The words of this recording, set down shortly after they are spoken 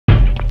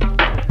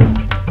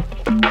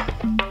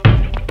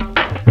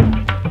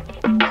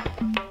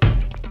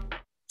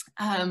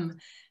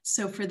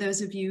So for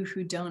those of you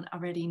who don't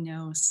already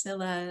know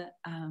Scilla,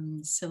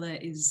 Scilla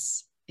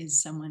is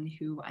someone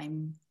who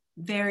I'm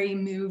very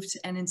moved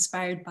and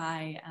inspired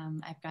by.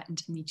 I've gotten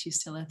to meet you,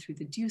 Scilla, through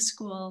the DO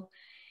School,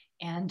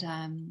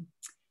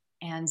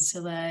 and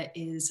Scilla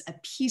is a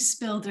peace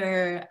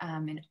builder,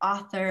 an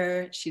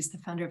author. She's the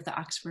founder of the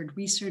Oxford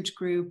Research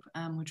Group,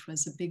 which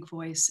was a big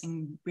voice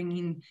in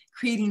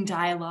creating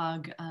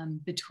dialogue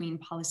between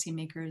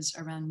policymakers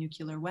around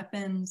nuclear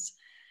weapons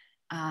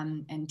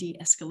and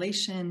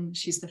de-escalation.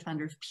 She's the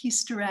founder of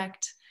Peace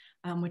Direct,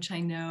 which I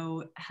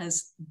know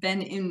has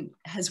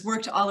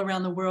worked all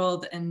around the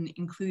world, and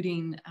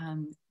including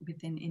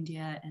within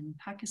India and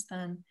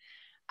Pakistan.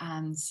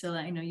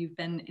 Scilla, I know you've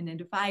been an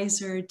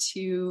advisor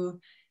to,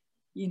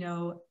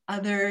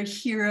 other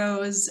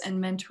heroes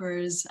and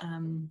mentors,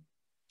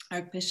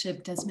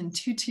 Archbishop Desmond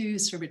Tutu,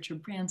 Sir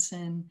Richard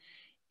Branson,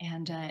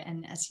 and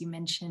as you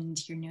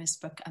mentioned, your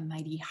newest book, A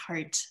Mighty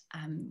Heart,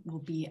 will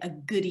be a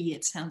goodie,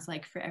 it sounds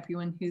like, for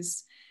everyone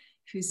who's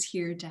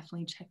here.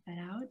 Definitely check that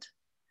out.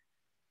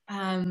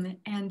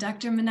 And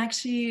Dr.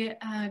 Meenakshi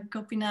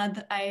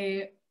Gopinath,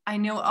 I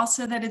know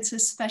also that it's a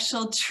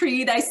special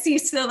treat. I see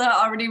Scilla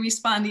already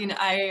responding.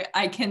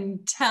 I can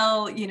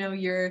tell,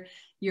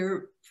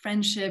 your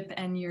friendship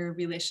and your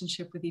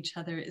relationship with each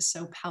other is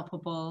so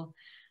palpable,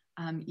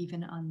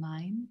 even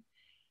online.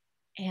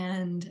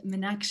 And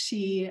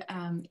Meenakshi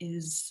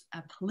is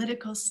a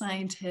political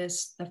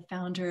scientist, the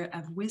founder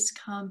of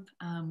WISCOMP,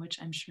 which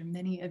I'm sure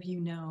many of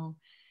you know,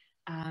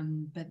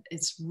 but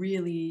it's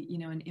really,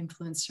 an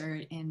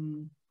influencer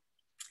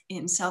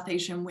in South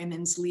Asian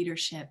women's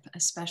leadership,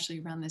 especially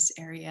around this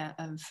area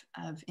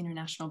of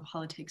international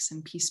politics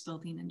and peace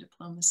building and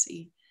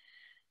diplomacy.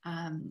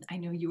 I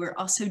know you were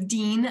also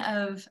dean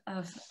of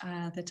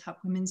the top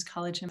women's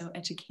college, and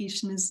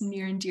education is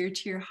near and dear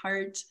to your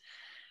heart.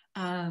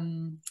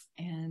 And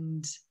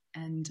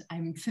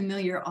I'm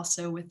familiar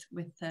also with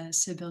the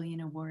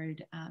Civilian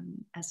Award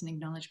as an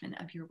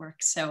acknowledgement of your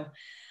work. So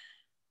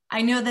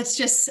I know that's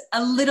just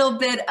a little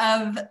bit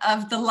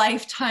of the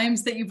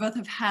lifetimes that you both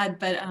have had,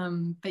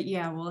 but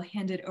yeah, we'll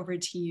hand it over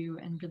to you,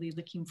 and really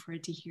looking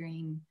forward to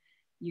hearing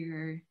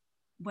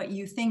what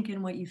you think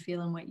and what you feel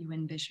and what you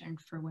envision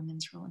for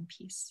women's role in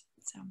peace.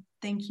 So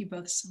thank you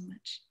both so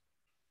much.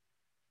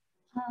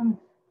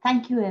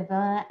 Thank you,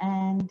 Eva,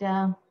 and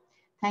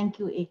thank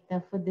you,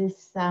 Ekta, for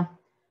this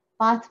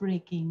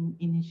path-breaking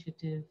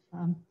initiative.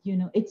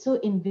 It's so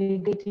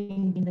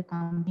invigorating in the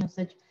company of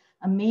such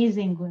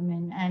amazing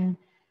women. And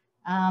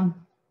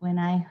when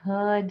I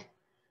heard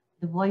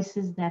the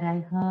voices that I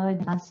heard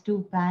in the last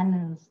two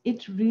panels,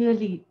 it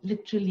really,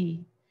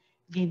 literally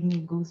gave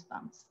me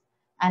goosebumps.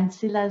 And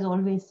Scilla has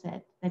always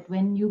said that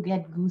when you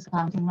get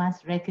goosebumps, you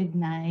must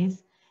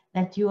recognize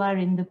that you are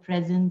in the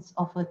presence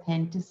of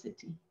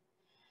authenticity.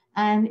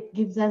 And it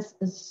gives us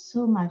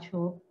so much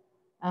hope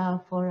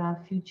for our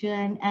future.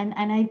 And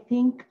I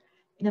think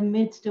in the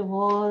midst of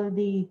all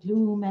the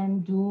gloom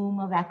and doom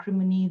of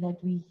acrimony that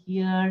we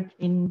hear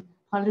in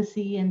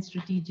policy and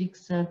strategic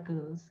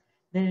circles,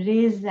 there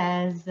is,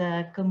 as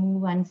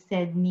Camus once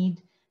said,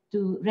 need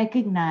to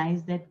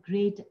recognize that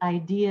great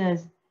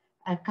ideas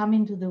come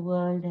into the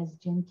world as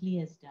gently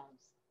as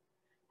doves.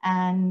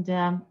 And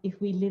if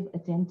we live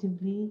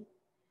attentively,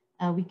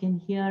 we can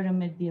hear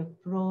amid the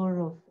uproar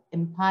of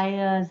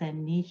empires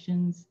and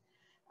nations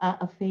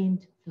a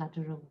faint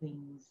flutter of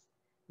wings,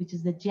 which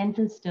is the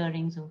gentle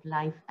stirrings of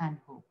life and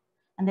hope.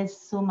 And there's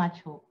so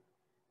much hope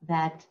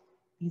that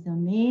these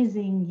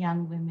amazing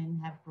young women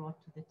have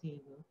brought to the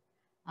table.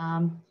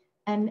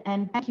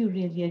 And thank you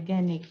really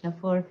again, Ekta,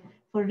 for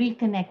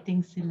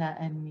reconnecting Scilla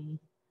and me.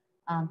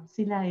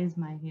 Scilla is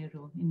my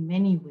hero in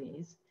many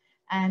ways.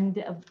 And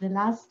the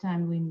last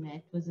time we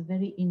met was a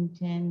very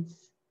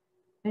intense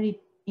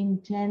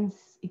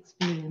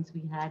experience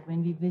we had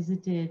when we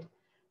visited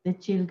the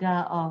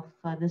Chilga of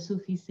the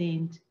Sufi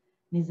saint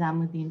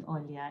Nizamuddin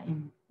Aulia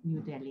in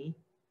New Delhi.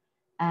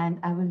 And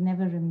I'll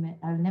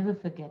never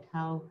forget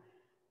how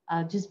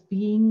just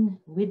being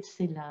with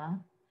Scilla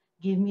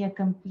gave me a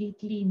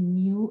completely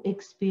new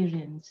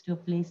experience to a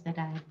place that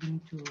I had been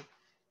to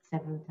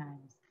several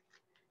times.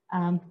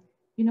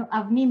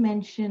 Avni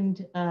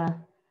mentioned her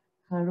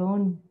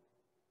own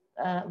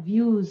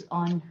views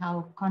on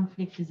how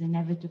conflict is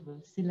inevitable.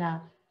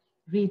 Scilla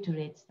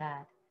reiterates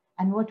that.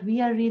 And what we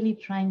are really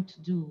trying to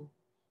do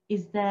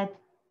is that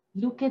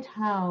look at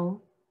how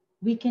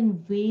we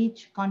can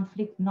wage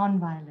conflict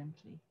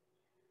non-violently.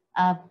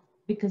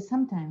 Because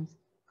sometimes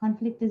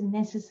conflict is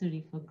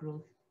necessary for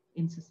growth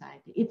in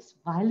society. It's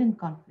violent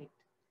conflict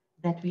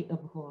that we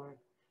abhor.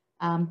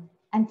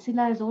 And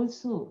Scilla has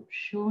also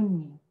shown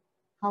me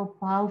how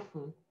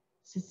powerful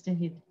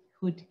sisterhood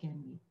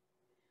can be.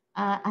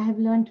 I have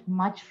learned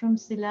much from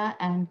Scilla,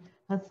 and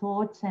her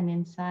thoughts and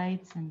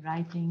insights and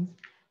writings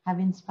have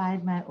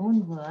inspired my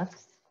own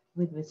works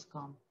with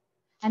WISCOMP.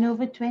 And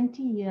over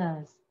 20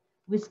 years,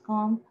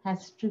 WISCOMP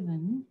has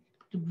striven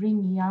to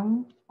bring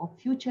young or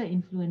future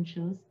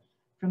influentials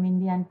from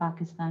India and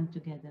Pakistan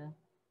together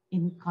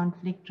in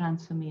conflict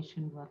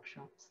transformation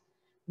workshops,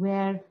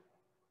 where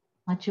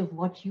much of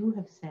what you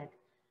have said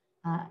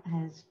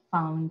has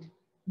found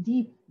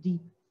deep,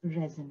 deep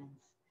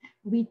resonance.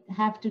 We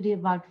have today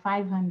about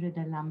 500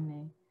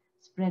 alumni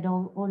spread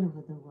all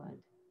over the world,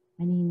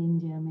 many in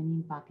India, many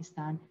in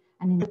Pakistan,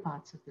 and in other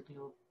parts of the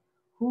globe,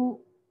 who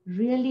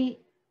really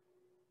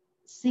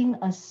sing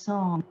a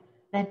song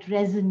that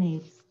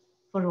resonates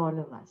for all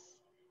of us.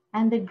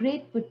 And the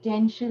great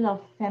potential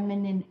of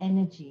feminine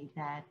energy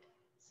that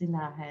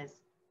Scilla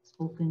has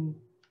spoken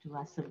to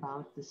us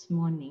about this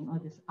morning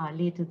or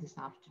later this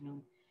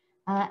afternoon.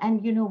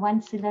 And you know,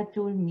 once Scilla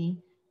told me,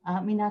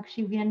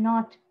 Meenakshi, we are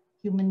not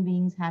human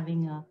beings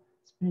having a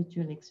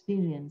spiritual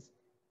experience.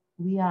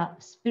 We are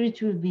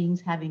spiritual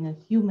beings having a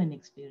human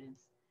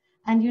experience.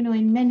 And you know,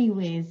 in many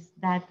ways,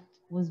 that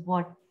was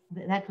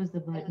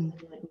the burden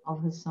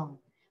of her song.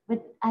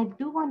 But I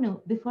do want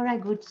to, before I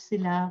go to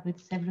Scilla with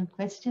several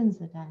questions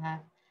that I have,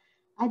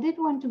 I did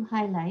want to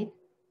highlight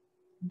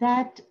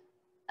that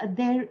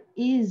there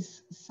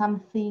is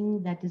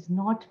something that is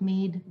not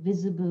made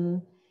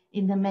visible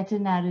in the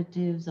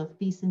meta-narratives of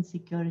peace and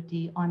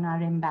security on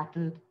our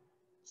embattled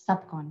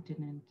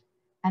subcontinent.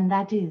 And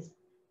that is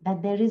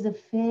that there is a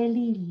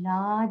fairly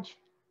large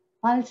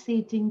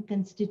pulsating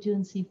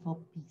constituency for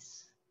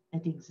peace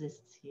that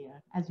exists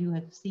here, as you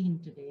have seen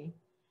today,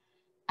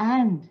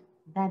 and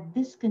that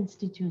this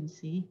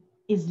constituency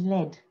is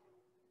led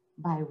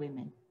by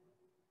women.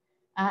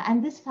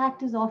 And this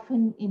fact is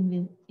often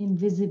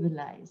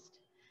invisibilized.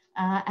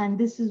 And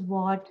this is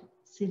what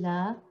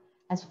Scilla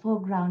has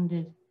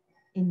foregrounded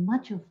in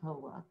much of her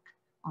work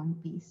on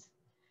peace.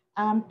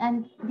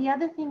 And the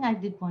other thing I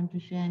did want to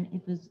share, and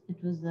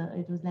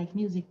it was like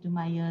music to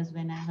my ears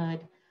when I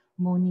heard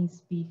Moni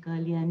speak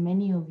earlier, and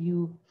many of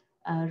you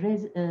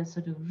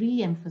sort of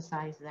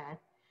re-emphasize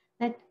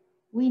that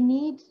we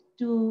need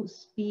to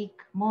speak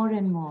more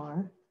and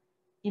more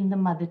in the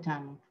mother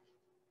tongue.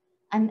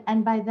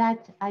 And by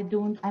that, I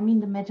mean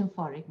the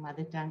metaphoric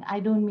mother tongue. I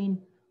don't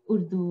mean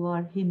Urdu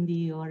or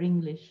Hindi or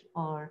English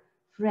or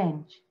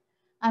French.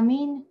 I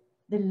mean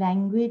the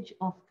language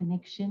of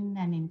connection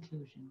and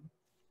inclusion.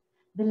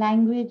 The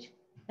language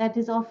that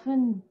is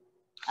often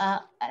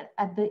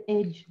at the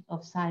edge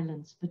of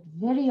silence, but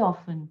very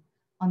often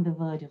on the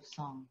verge of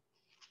song.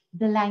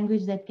 The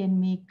language that can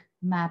make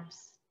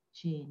maps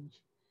change.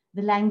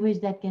 The language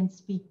that can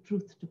speak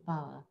truth to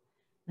power,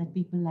 that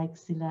people like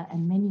Scilla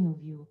and many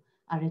of you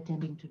are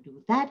attempting to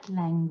do. That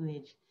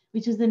language,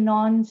 which is the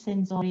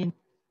non-sensorial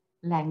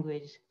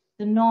language,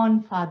 the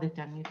non-father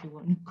tongue, if you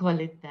want to call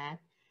it that,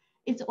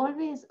 it's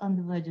always on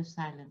the verge of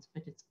silence,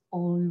 but it's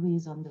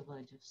always on the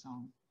verge of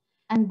song.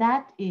 And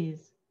that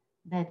is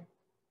that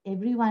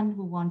everyone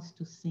who wants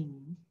to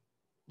sing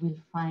will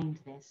find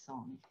their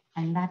song.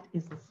 And that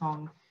is the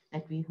song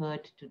that we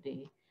heard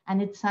today.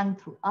 And it's sung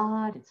through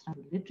art, it's sung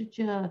through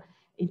literature,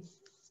 it's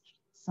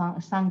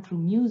sung through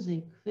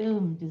music,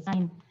 film,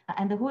 design,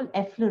 and the whole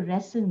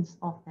efflorescence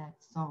of that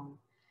song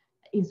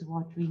is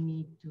what we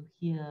need to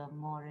hear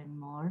more and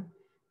more,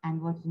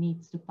 and what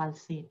needs to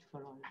pulsate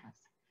for all of us.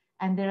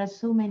 And there are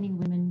so many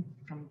women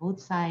from both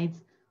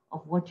sides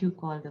of what you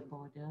call the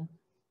border,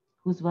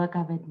 whose work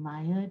I've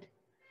admired,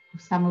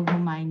 some of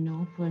whom I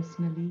know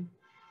personally,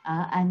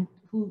 and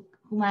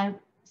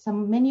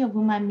many of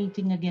whom I'm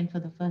meeting again for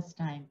the first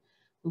time,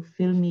 who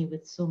fill me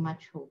with so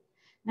much hope.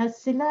 Now,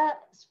 Scilla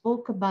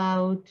spoke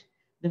about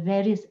the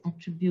various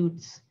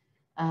attributes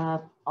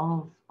of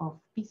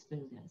peace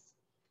builders: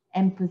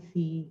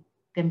 empathy,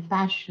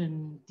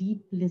 compassion,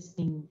 deep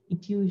listening,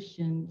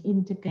 intuition,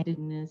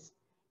 interconnectedness,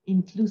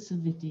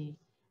 inclusivity,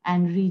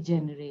 and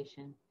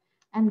regeneration.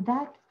 And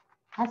that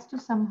has to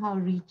somehow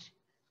reach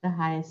the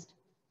highest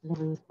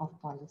levels of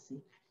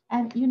policy.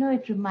 And you know,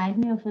 it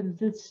reminded me of a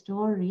little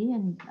story,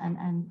 and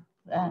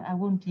I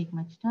won't take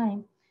much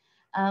time.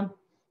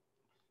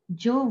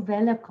 Joe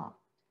Vellacock,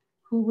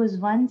 who was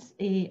once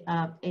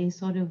a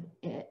sort of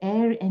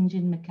air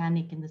engine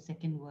mechanic in the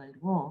Second World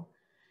War,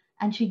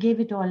 and she gave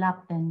it all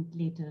up then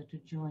later to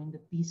join the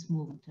peace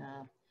movement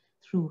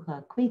through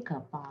her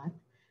Quaker path,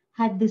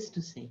 had this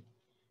to say.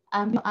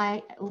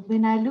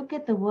 When I look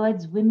at the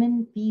words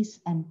women, peace,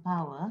 and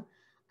power,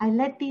 I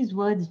let these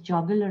words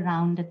joggle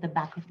around at the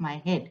back of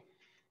my head,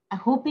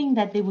 hoping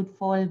that they would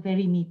fall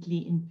very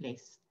neatly in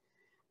place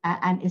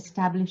and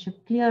establish a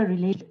clear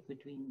relationship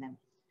between them.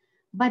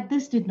 But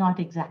this did not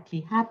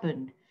exactly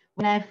happen.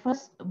 When I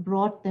first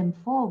brought them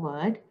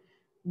forward,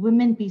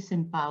 women, peace,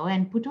 and power,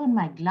 and put on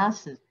my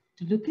glasses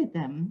to look at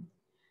them,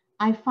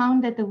 I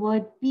found that the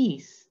word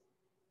peace,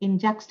 in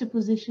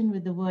juxtaposition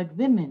with the word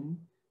women,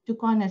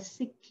 took on a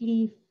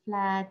sickly,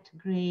 flat,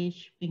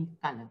 grayish pink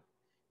color,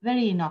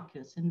 very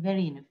innocuous and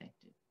very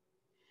ineffective.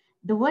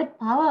 The word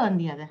power, on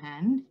the other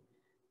hand,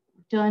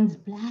 turns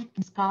black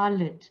and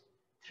scarlet,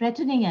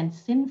 threatening and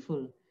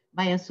sinful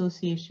by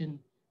association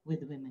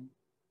with women.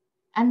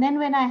 And then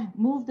when I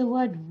moved the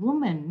word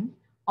woman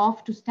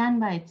off to stand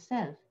by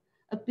itself,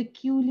 a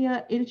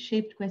peculiar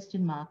ill-shaped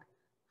question mark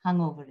hung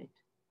over it.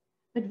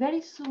 But very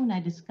soon I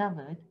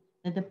discovered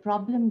that the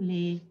problem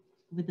lay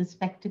with the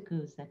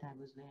spectacles that I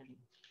was wearing.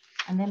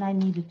 And then I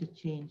needed to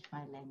change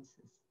my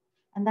lenses.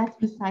 And that's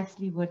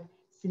precisely what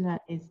Scilla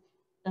is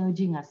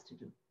urging us to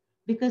do.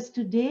 Because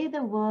today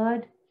the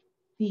word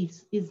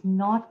peace is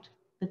not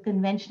the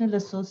conventional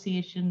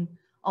association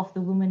of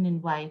the woman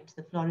in white,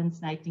 the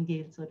Florence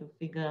Nightingale sort of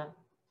figure,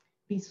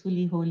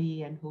 peacefully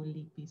holy and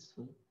wholly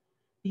peaceful.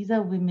 These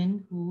are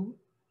women who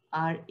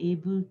are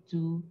able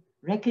to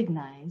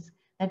recognize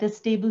that a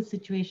stable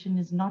situation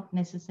is not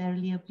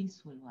necessarily a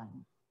peaceful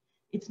one.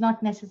 It's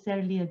not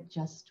necessarily a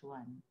just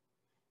one.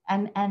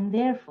 And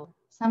therefore,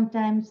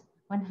 sometimes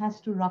one has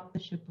to rock the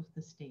ship of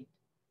the state.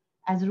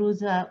 As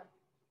Rosa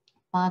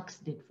Parks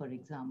did, for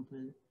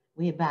example,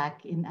 way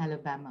back in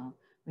Alabama,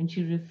 when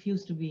she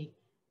refused to be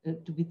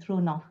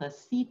thrown off her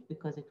seat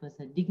because it was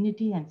her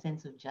dignity and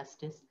sense of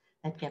justice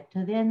that kept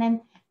her there. And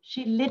then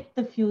she lit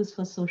the fuse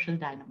for social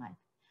dynamite.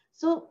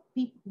 So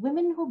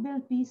women who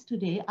build peace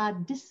today are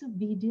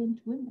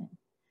disobedient women.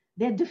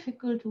 They're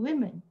difficult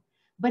women,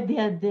 but they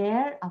are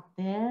there, up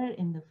there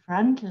in the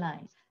front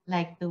lines,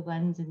 like the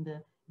ones in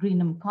the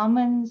Greenham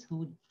Commons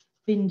who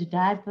pinned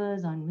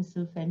diapers on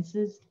missile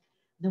fences,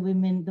 the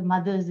women, the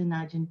mothers in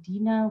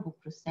Argentina who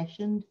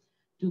processioned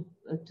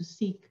to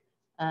seek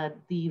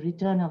the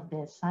return of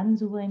their sons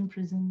who were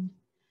imprisoned,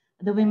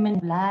 the women in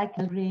Black,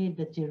 Belgrade,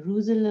 the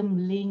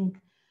Jerusalem link,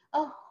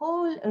 a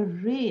whole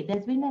array.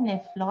 There's been an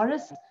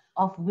efflorescence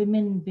of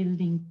women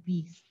building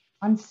peace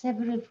on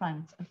several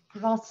fronts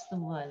across the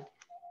world.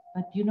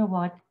 But you know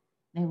what?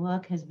 Their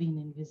work has been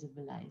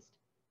invisibilized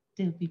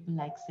till people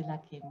like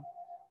Scilla came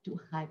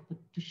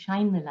to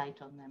shine the light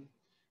on them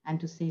and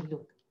to say,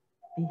 look,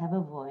 they have a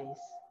voice,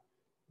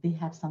 they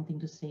have something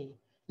to say,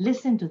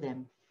 listen to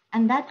them.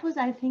 And that was,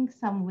 I think,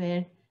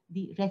 somewhere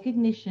the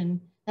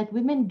recognition that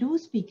women do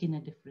speak in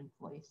a different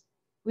voice.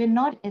 We're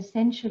not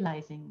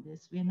essentializing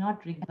this, we're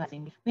not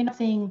realizing, we're not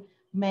saying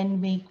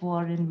men make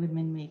war and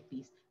women make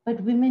peace,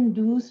 but women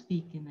do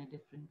speak in a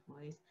different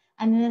voice.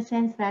 And in a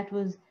sense, that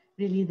was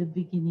really the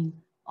beginning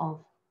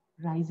of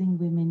Rising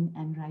Women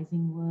and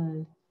Rising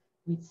World,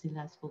 which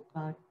Scilla spoke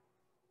about,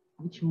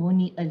 which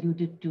Moni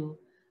alluded to,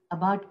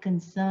 about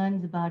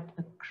concerns about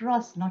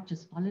across not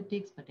just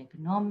politics, but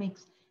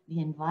economics, the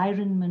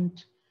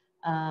environment,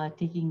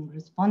 taking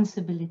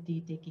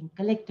responsibility, taking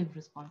collective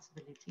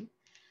responsibility.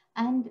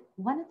 And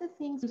one of the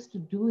things we used to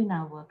do in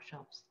our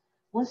workshops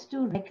was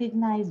to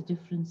recognize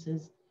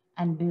differences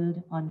and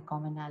build on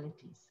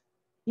commonalities.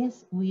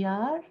 Yes, we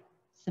are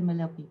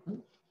similar people,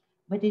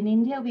 but in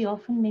India, we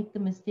often make the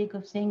mistake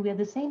of saying we are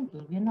the same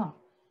people. We are not.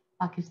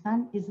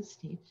 Pakistan is a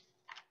state.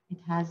 It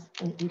has,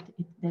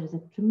 there is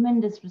a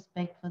tremendous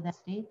respect for that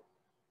state.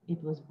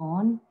 It was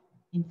born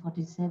in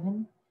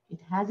 47. It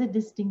has a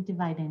distinctive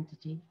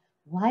identity.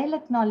 While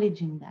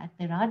acknowledging that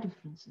there are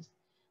differences,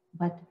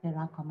 but there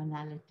are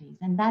commonalities.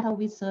 And that's how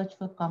we search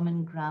for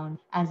common ground,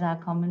 as our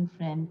common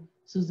friend,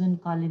 Susan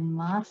Collin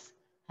Marks,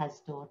 has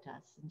taught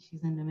us. And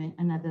she's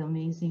another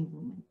amazing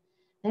woman.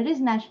 There is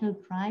national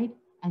pride,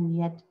 and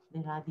yet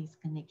there are these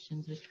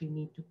connections which we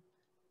need to.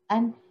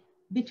 And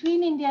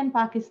between India and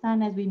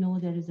Pakistan, as we know,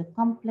 there is a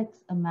complex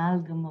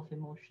amalgam of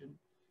emotion.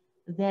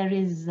 There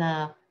is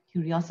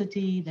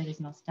curiosity, there is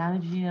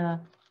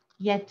nostalgia,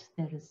 yet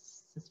there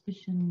is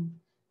suspicion,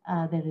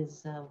 there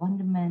is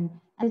wonderment,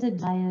 and there's a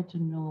desire to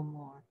know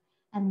more.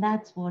 And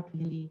that's what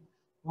we really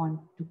want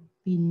to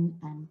pin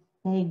and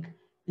peg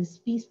this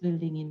peace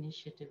building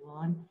initiative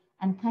on.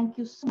 And thank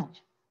you so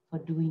much for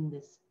doing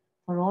this,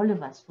 for all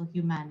of us, for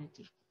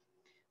humanity.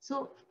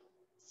 So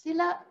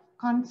Scilla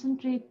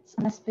concentrates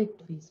on an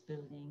aspect of peace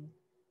building,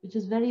 which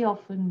is very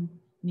often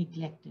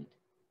neglected.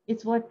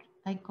 It's what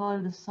I call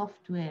the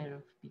software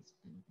of peace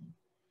building,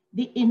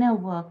 the inner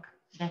work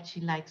that she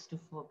likes to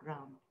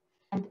foreground.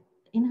 And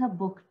in her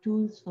book,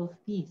 Tools for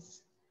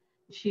Peace,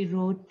 she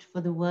wrote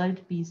for the World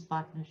Peace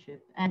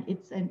Partnership, and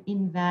it's an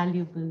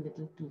invaluable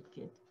little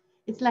toolkit.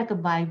 It's like a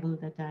Bible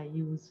that I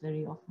use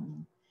very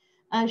often.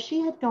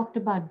 She had talked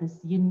about this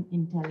yin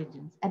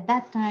intelligence. At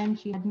that time,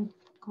 she hadn't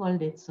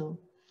called it so,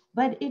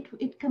 but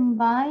it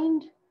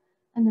combined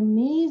an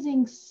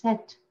amazing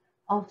set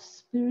of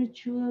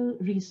spiritual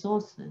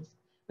resources,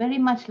 very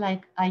much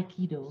like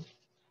Aikido,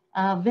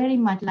 very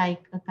much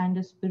like a kind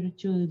of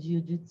spiritual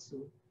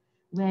jiu-jitsu,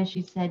 where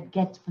she said,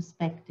 get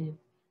perspective,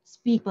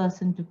 speak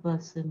person to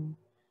person,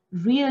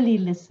 really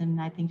listen.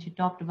 I think she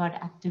talked about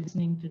active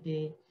listening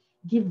today,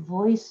 give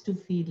voice to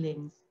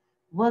feelings,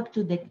 work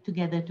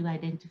together to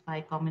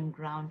identify common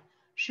ground,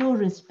 show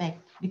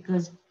respect,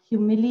 because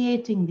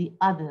humiliating the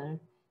other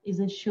is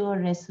a sure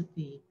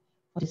recipe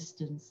for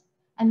distance.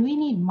 And we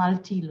need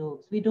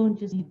multi-lobes. We don't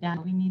just need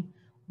that, we need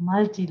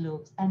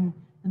multi-lobes. And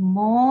the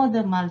more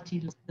the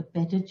multi-lobes, the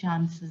better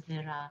chances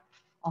there are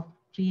of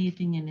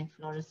creating an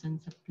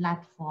efflorescence, a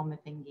platform of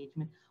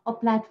engagement, or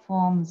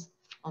platforms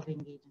of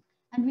engagement.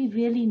 And we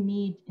really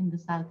need, in the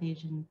South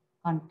Asian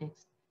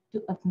context,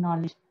 to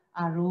acknowledge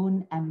our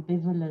own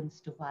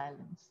ambivalence to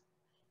violence.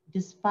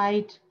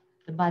 Despite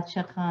the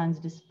Badshah Khans,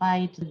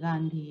 despite the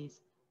Gandhis,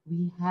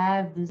 we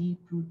have this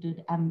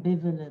deep-rooted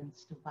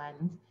ambivalence to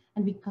violence,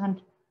 and we can't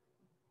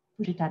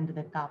push it under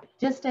the carpet.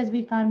 Just as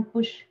we can't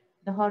push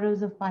the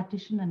horrors of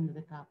partition under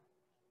the carpet,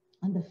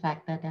 on the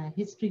fact that our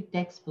history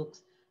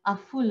textbooks are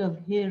full of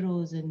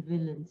heroes and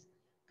villains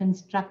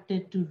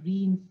constructed to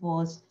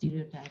reinforce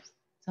stereotypes.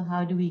 So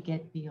how do we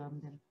get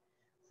beyond them?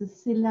 So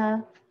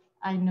Scilla,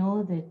 I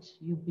know that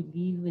you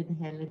believe with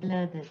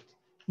Helena that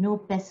no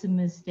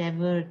pessimist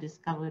ever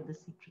discovered the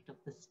secret of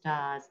the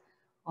stars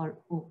or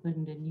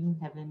opened a new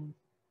heaven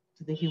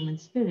to the human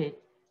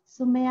spirit.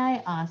 So may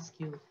I ask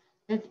you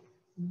that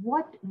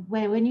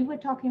when you were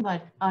talking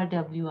about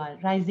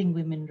RWR, Rising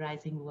Women,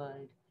 Rising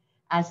World,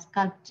 as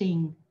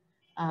sculpting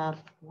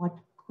what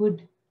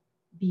could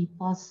be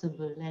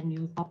possible, and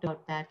you talked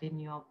about that in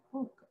your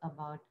book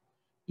about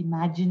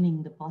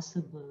imagining the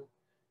possible,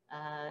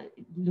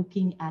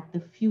 looking at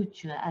the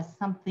future as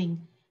something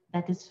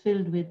that is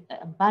filled with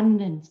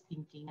abundance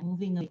thinking,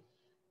 moving away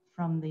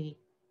from the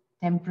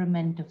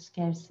temperament of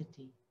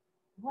scarcity.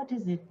 What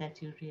is it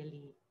that you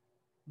really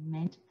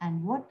meant,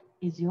 and what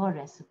is your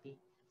recipe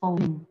for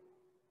women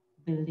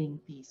building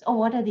peace? Or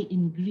what are the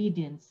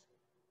ingredients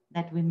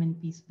that women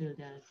peace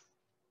builders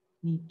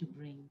need to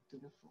bring to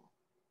the fore?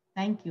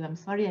 Thank you. I'm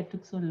sorry I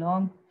took so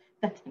long,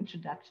 that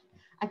introduction.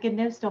 I can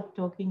never stop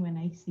talking when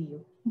I see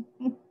you.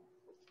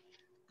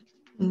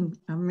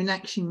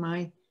 Meenakshi,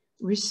 my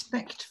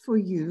respect for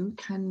you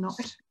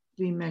cannot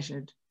be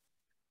measured,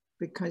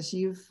 because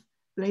you've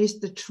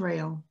blazed the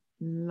trail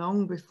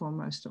long before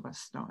most of us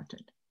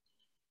started.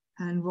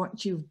 And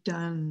what you've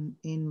done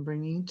in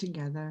bringing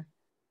together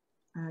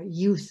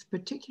youth,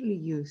 particularly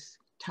youth,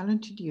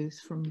 talented youth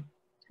from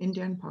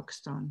India and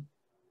Pakistan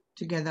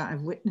together.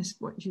 I've witnessed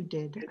what you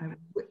did. I've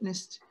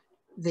witnessed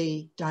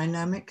the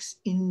dynamics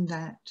in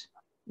that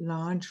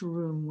large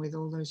room with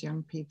all those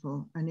young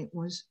people, and it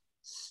was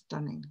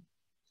stunning.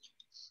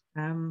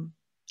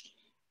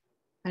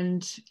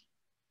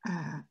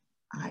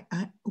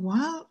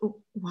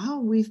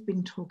 While we've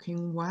been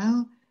talking,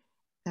 while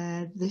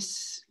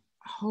this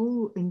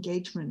whole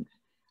engagement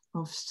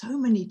of so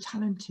many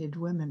talented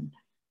women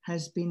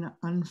has been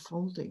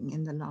unfolding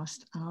in the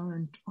last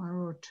hour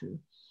or two,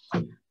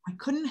 I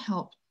couldn't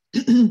help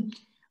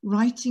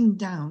writing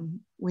down,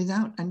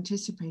 without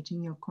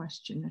anticipating your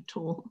question at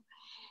all,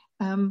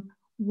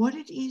 what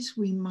it is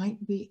we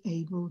might be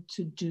able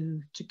to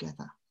do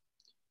together.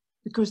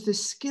 Because the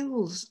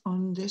skills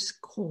on this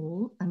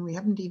call, and we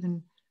haven't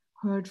even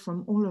heard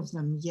from all of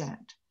them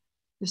yet,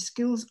 the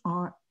skills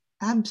are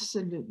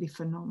absolutely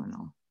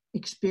phenomenal.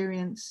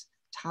 Experience,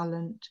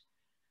 talent,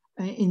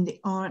 in the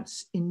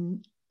arts,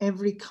 in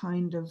every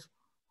kind of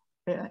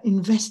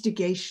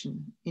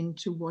investigation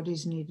into what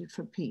is needed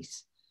for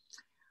peace.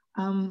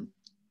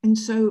 And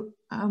so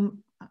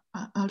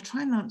I'll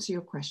try and answer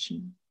your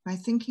question by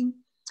thinking,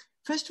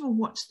 first of all,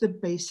 what's the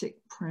basic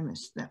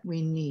premise that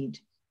we need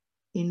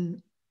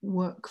in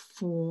work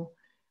for?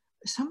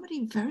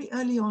 Somebody very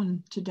early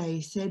on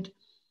today said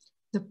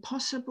the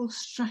possible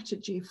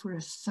strategy for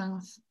a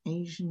South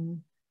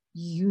Asian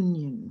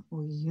union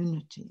or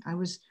unity. I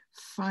was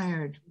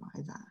fired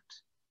by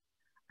that.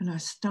 And I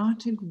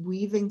started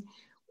weaving,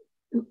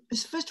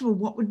 first of all,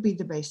 what would be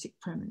the basic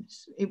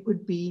premise? It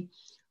would be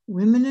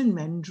women and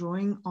men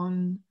drawing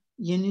on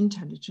yin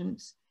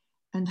intelligence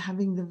and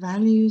having the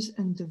values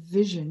and the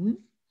vision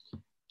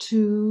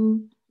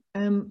to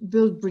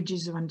build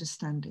bridges of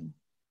understanding,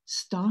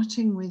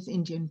 starting with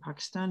India and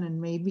Pakistan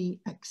and maybe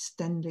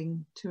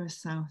extending to a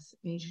South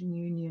Asian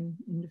union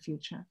in the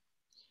future.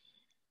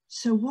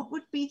 So what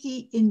would be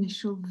the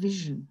initial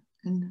vision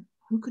and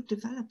who could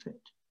develop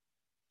it?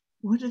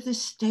 What are the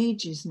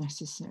stages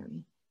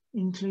necessary,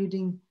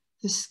 including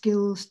the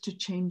skills to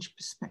change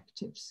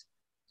perspectives,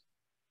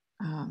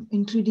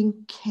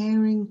 including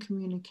caring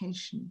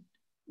communication,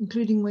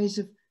 including ways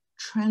of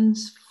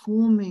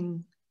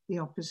transforming the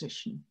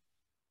opposition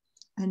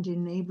and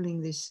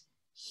enabling this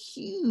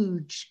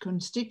huge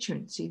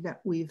constituency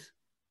that we've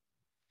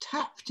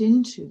tapped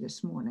into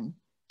this morning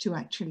to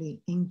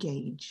actually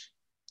engage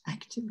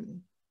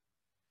actively.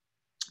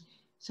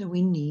 So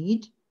we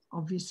need,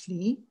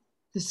 obviously,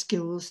 the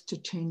skills to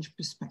change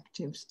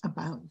perspectives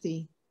about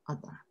the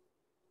other.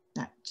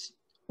 That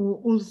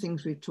all the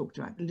things we've talked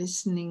about: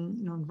 listening,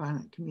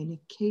 nonviolent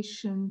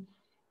communication,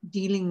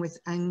 dealing with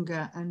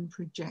anger and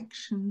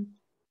projection,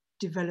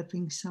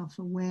 developing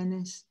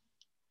self-awareness,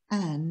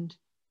 and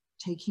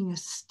taking a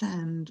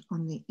stand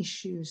on the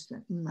issues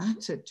that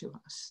matter to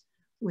us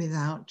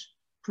without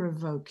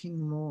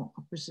provoking more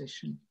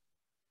opposition.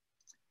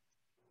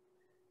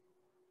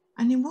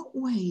 And in what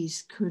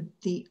ways could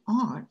the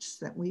arts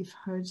that we've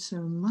heard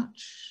so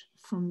much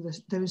from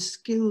those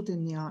skilled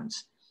in the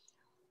arts,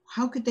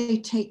 how could they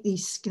take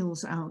these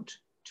skills out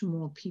to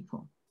more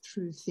people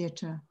through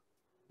theatre,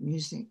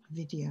 music,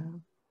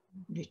 video,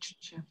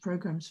 literature,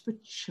 programs for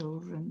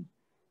children,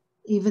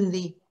 even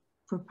the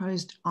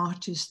proposed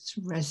artists'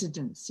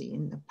 residency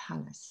in the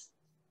palace?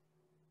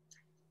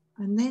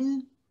 And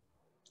then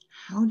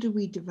how do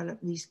we develop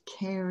these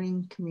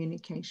caring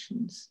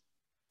communications,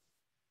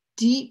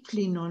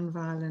 deeply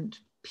nonviolent,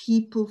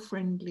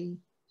 people-friendly,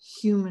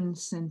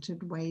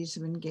 human-centered ways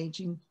of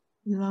engaging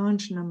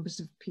large numbers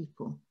of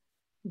people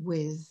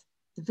with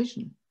the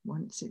vision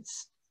once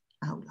it's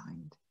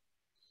outlined?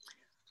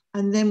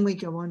 And then we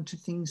go on to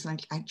things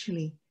like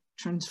actually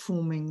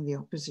transforming the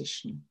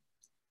opposition,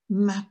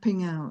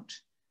 mapping out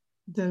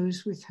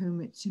those with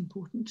whom it's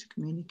important to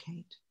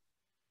communicate,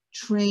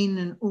 train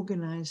and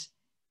organize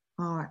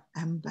our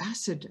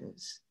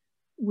ambassadors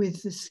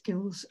with the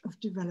skills of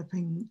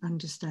developing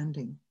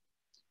understanding.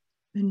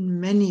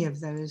 And many of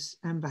those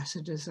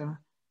ambassadors are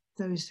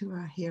those who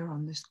are here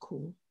on this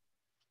call.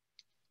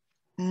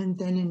 And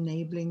then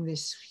enabling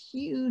this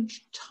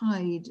huge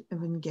tide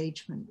of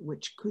engagement,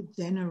 which could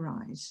then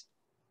arise,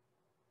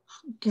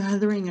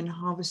 gathering and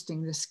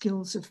harvesting the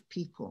skills of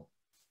people,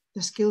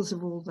 the skills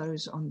of all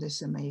those on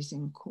this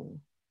amazing call,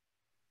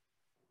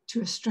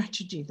 to a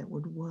strategy that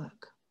would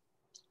work.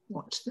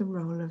 What's the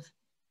role of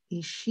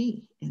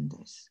eShe in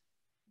this?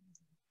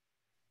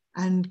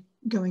 And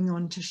going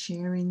on to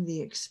sharing the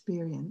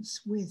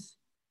experience with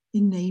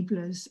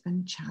enablers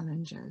and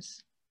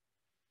challengers,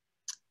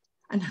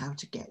 and how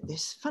to get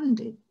this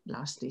funded,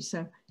 lastly. So,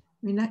 I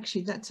mean,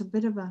 actually, that's a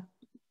bit of a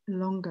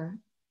longer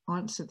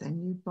answer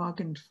than you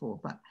bargained for,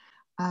 but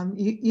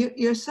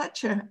you're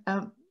such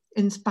a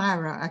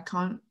inspirer.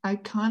 I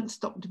can't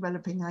stop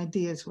developing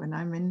ideas when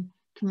I'm in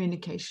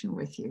communication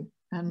with you.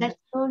 And that's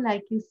so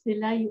like you,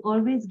 Scilla. You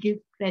always give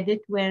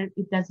credit where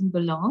it doesn't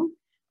belong.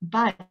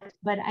 But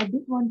I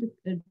did want to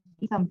say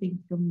something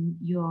from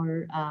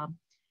your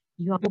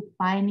book,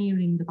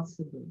 Pioneering the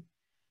Possible,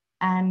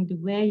 and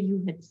where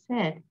you had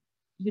said,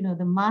 you know,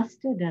 the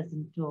master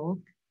doesn't talk,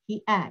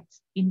 he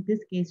acts. In this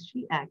case,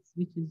 she acts,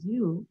 which is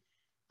you.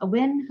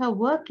 When her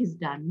work is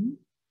done,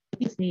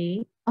 you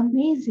say,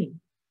 amazing,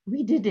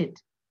 we did it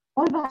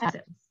all by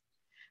ourselves.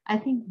 I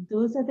think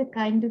those are the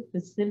kind of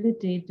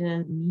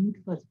facilitators need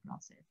for this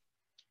process.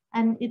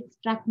 And it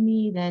struck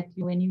me that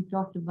when you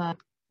talked about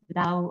the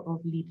Tao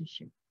of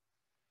leadership,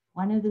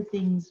 one of the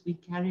things we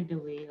carried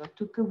away or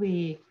took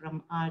away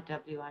from our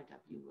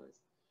WRW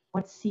was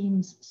what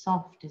seems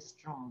soft is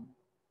strong.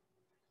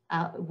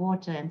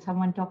 Water, and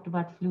someone talked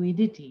about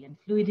fluidity and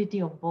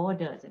fluidity of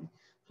borders and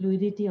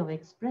fluidity of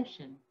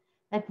expression,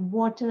 that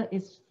water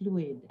is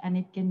fluid and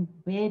it can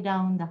wear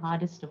down the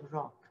hardest of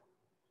rock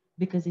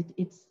because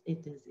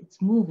it's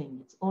moving,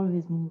 it's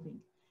always moving.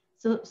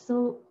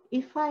 So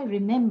if I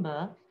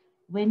remember,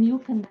 when you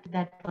conducted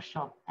that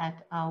workshop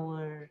at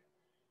our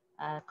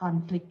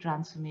conflict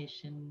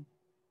transformation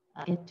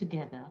get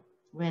together,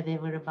 where there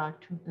were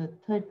about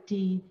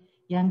 30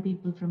 young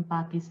people from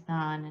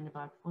Pakistan and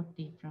about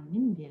 40 from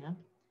India,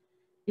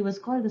 it was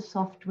called the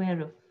software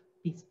of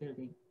peace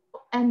building.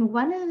 And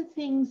one of the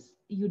things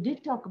you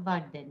did talk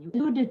about then, you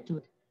alluded to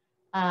it,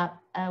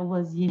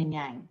 was yin and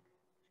yang.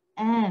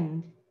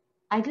 And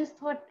I just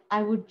thought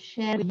I would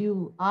share with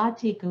you our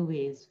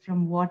takeaways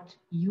from what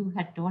you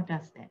had taught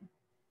us then.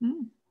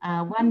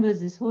 One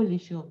was this whole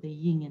issue of the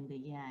yin and the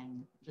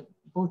yang,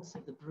 both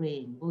sides of the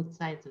brain, both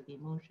sides of the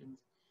emotions,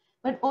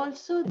 but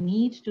also the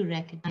need to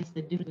recognize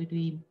the difference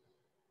between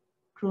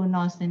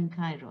Chronos and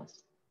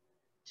Kairos,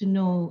 to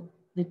know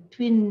the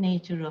twin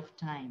nature of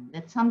time,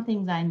 that some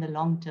things are in the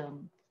long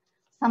term,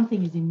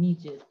 something is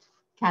immediate,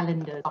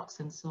 calendar, clocks,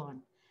 and so on.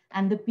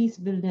 And the peace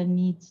builder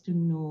needs to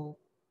know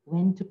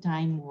when to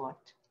time what.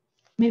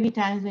 Maybe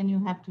times when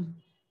you have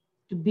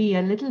to be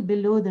a little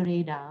below the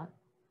radar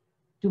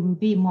to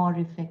be more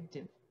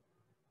effective.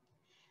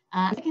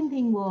 Second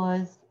thing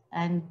was,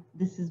 and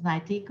this is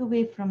my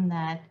takeaway from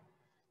that,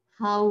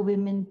 how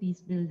women peace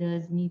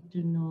builders need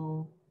to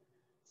know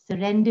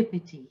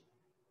serendipity,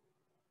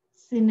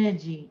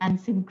 synergy, and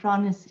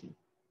synchronicity.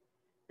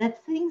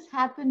 That things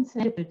happen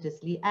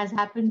serendipitously, as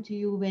happened to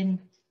you when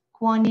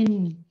Kuan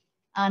Yin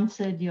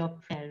answered your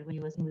prayer when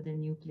you was with a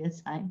nuclear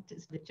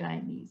scientist, the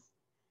Chinese.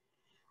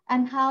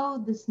 And how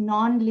this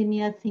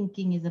non-linear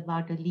thinking is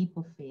about a leap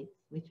of faith,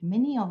 which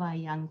many of our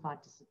young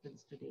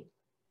participants today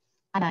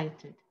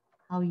highlighted,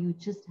 how you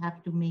just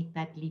have to make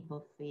that leap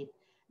of faith.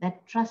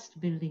 That trust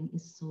building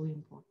is so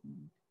important.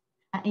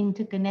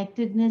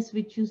 Interconnectedness,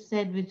 which you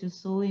said, which is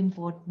so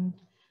important,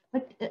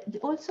 but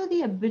also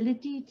the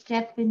ability to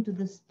step into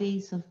the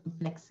space of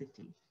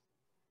complexity,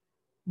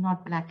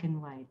 not black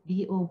and white.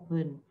 Be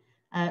open.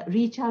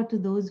 Reach out to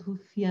those who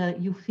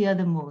you fear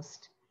the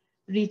most.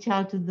 Reach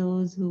out to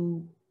those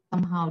who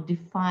somehow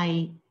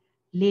defy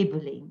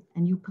labeling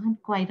and you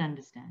can't quite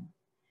understand.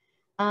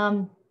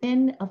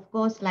 Then, of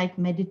course, like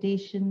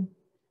meditation,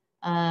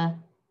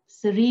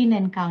 serene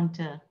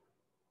encounter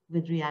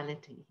with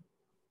reality.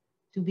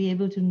 To be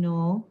able to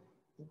know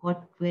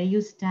where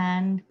you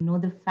stand, know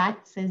the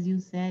facts, as you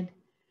said,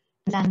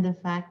 understand the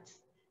facts,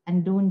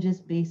 and don't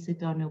just base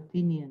it on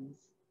opinions,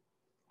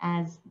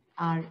 as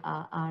our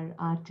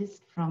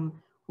artist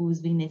who's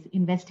been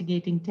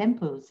investigating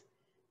temples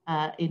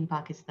in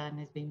Pakistan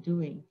has been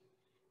doing.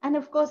 And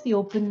of course, the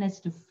openness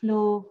to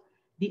flow,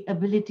 the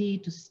ability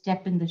to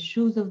step in the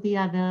shoes of the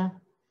other,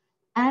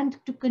 and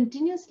to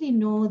continuously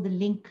know the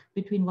link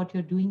between what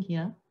you're doing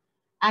here,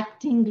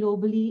 acting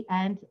globally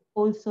and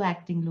also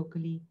acting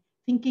locally,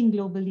 thinking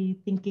globally,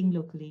 thinking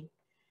locally,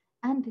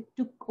 and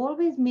to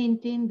always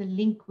maintain the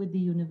link with the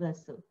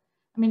universal.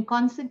 I mean,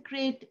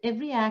 consecrate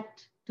every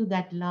act to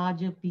that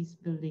larger peace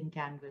building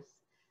canvas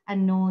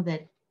and know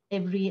that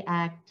every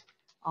act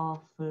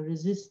of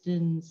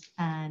resistance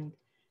and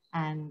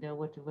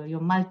whatever,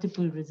 your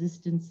multiple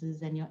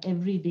resistances and your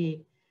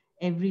everyday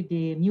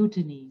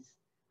mutinies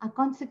are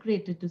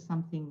consecrated to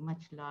something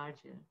much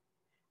larger.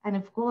 And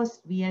of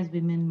course, we as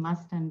women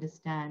must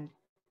understand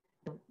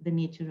the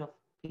nature of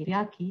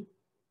patriarchy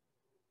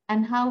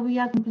and how we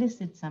are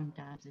complicit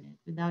sometimes in it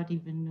without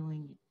even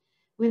knowing it.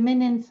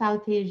 Women in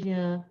South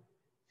Asia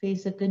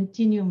face a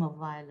continuum of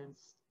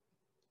violence,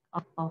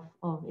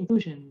 of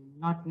exclusion,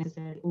 not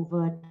necessarily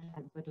overt,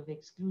 but of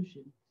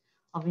exclusion,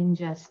 of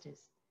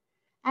injustice.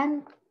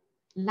 And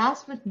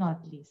last but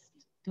not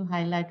least, to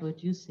highlight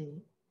what you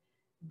say,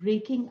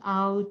 breaking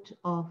out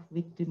of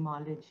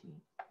victimology.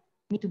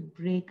 We need to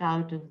break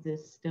out of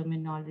this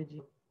terminology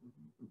of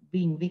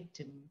being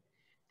victim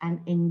and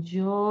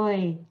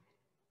enjoy,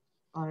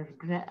 or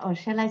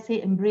shall I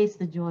say, embrace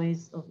the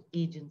joys of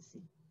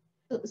agency.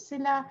 So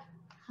Scilla,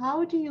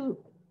 how do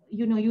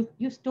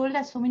you've told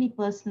us so many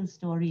personal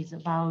stories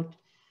about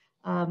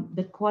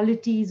the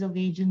qualities of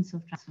agents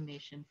of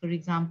transformation. For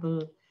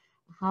example,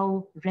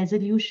 how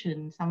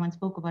resolution, someone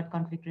spoke about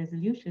conflict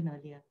resolution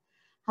earlier,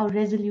 how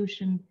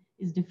resolution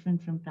is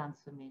different from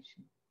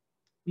transformation.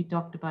 We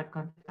talked about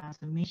conflict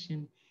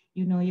transformation,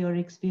 your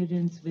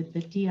experience with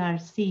the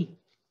TRC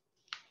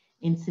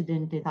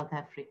incident in South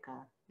Africa,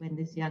 when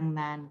this young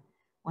man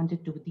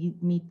wanted to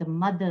meet the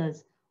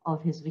mothers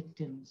of his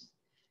victims.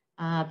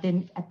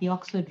 Then at the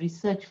Oxford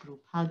Research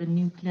Group, how the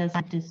nuclear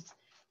scientists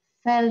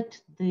felt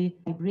the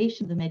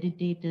vibration of the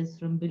meditators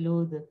from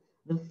below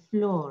the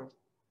floor.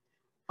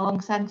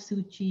 Aung San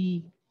Suu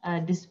Kyi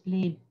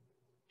displayed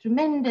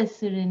tremendous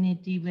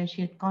serenity where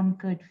she had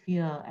conquered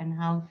fear and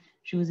how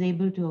she was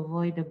able to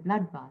avoid a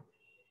bloodbath.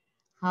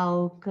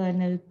 How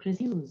Colonel Chris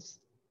Hughes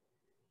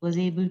was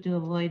able to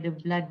avoid a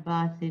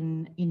bloodbath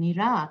in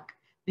Iraq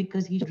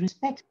because he showed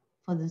respect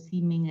for the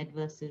seeming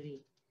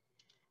adversary.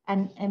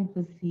 And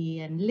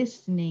empathy and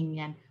listening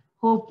and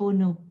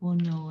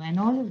ho'oponopono and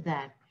all of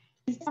that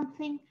is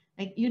something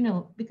like,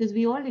 because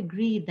we all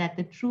agree that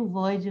the true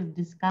voyage of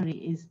discovery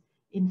is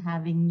in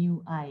having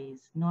new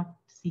eyes, not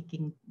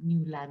seeking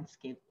new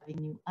landscape,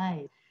 having new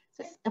eyes.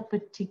 So it's a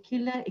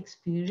particular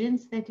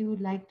experience that you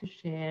would like to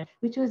share,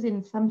 which was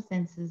in some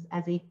senses,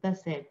 as Ekta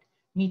said,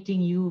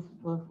 meeting you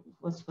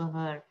was for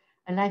her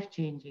a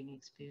life-changing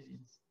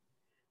experience.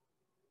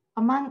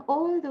 Among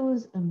all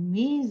those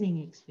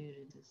amazing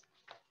experiences,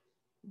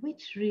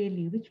 which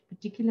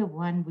particular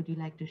one would you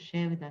like to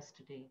share with us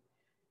today?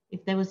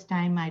 If there was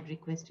time, I'd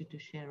request you to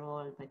share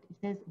all, but if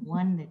there's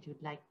one that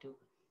you'd like to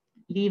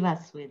leave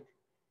us with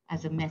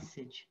as a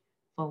message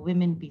for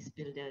women peace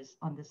builders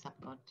on the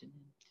subcontinent.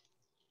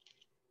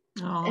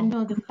 Oh. And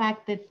the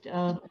fact that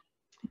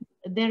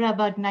there are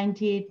about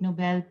 98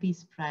 Nobel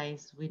Peace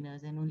Prize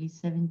winners and only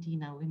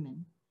 17 are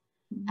women.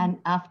 And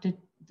after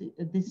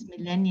this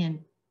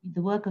millennium,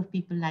 the work of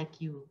people like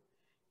you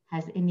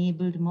has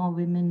enabled more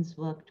women's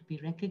work to be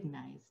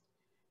recognized.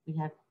 We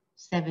have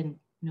 7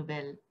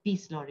 Nobel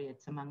Peace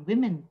Laureates among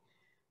women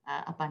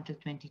up until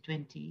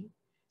 2020,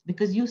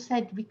 because you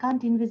said we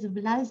can't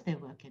invisibilize their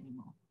work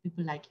anymore.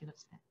 People like you have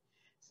said.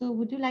 So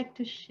would you like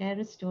to share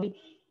a story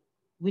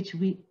which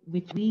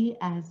we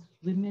as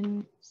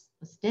women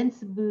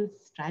ostensible,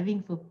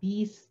 striving for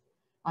peace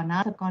on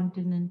our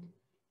continent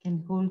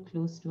can hold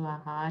close to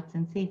our hearts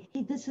and say,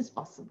 hey, this is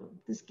possible,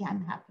 this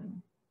can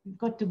happen. We've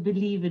got to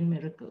believe in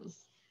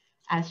miracles,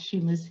 as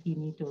Seamus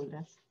Heaney told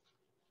us.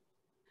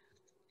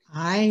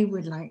 I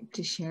would like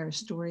to share a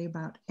story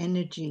about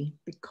energy,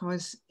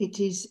 because it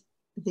is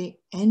the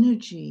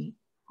energy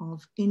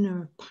of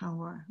inner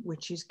power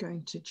which is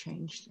going to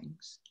change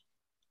things.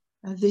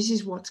 This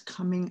is what's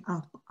coming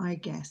up, I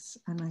guess,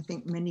 and I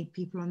think many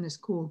people on this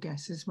call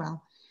guess as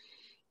well.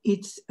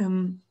 It's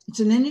an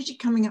energy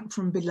coming up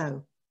from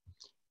below.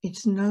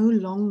 It's no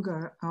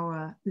longer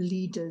our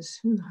leaders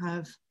who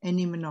have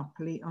any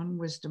monopoly on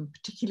wisdom,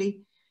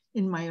 particularly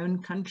in my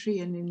own country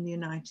and in the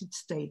United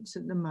States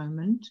at the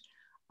moment.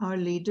 Our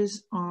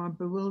leaders are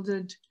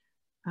bewildered,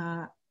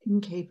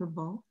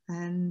 incapable,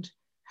 and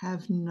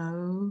have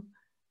no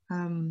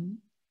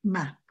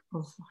map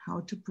of how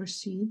to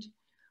proceed.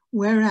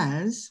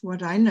 Whereas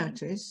what I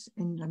notice,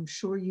 and I'm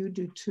sure you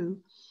do too,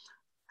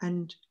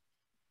 and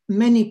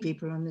many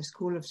people on this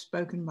call have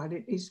spoken about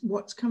it, is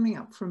what's coming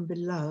up from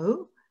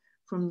below,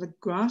 from the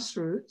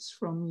grassroots,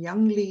 from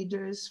young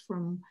leaders,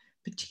 from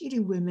particularly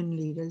women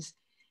leaders,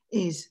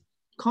 is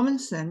common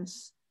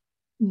sense,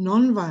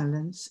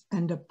 non-violence,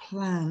 and a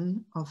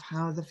plan of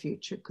how the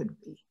future could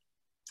be.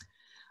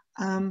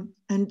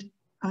 And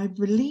I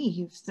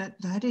believe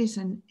that that is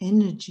an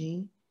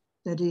energy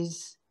that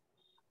is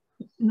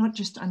not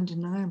just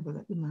undeniable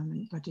at the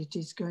moment, but it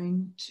is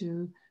going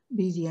to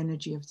be the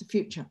energy of the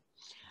future.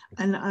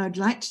 And I'd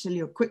like to tell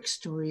you a quick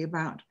story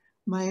about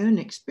my own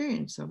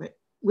experience of it,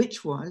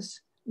 which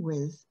was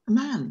with a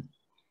man.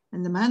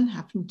 And the man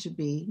happened to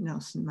be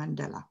Nelson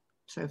Mandela.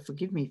 So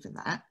forgive me for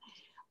that.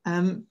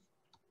 And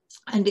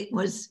it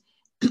was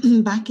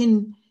back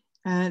in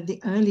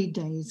the early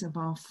days of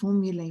our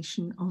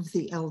formulation of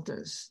the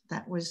elders.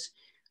 That was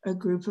a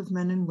group of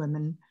men and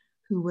women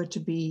who were to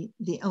be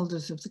the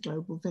elders of the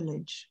global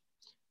village.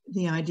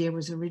 The idea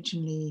was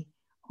originally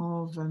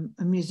of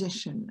a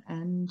musician,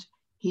 and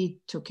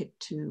he took it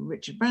to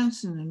Richard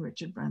Branson, and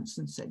Richard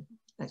Branson said,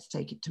 let's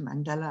take it to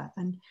Mandela,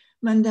 and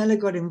Mandela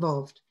got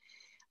involved.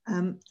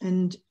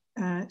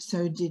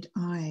 So did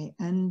I.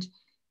 And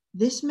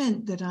this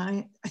meant that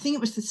I think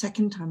it was the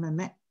second time I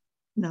met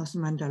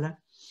Nelson Mandela,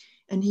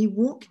 and he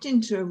walked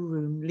into a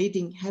room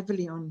leaning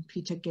heavily on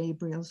Peter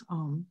Gabriel's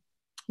arm.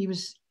 He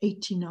was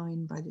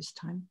 89 by this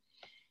time.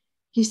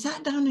 He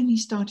sat down and he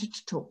started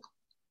to talk.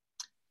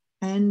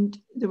 And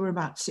there were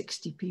about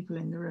 60 people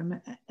in the room.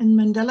 And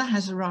Mandela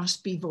has a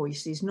raspy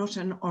voice. He's not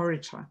an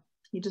orator.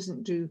 He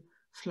doesn't do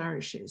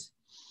flourishes.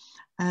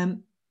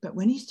 But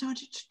when he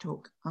started to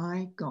talk,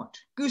 I got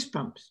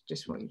goosebumps,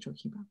 just what you're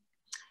talking about.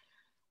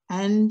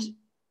 And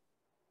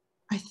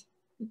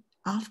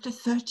after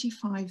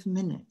 35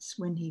 minutes,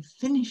 when he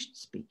finished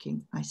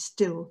speaking, I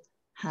still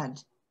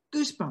had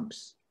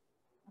goosebumps.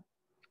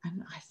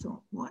 And I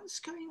thought, what's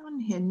going on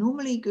here?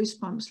 Normally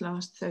goosebumps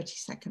last 30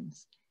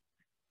 seconds.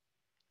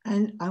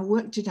 And I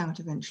worked it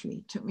out eventually.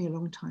 It took me a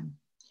long time.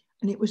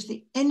 And it was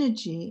the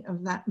energy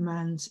of that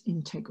man's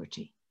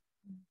integrity.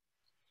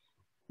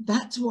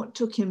 That's what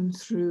took him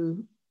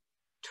through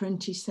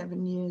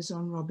 27 years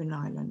on Robben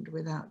Island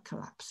without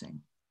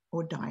collapsing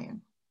or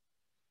dying.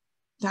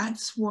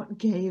 That's what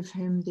gave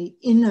him the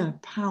inner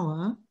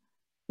power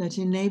that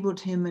enabled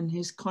him and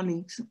his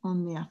colleagues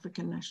on the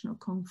African National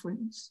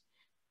Conference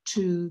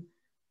to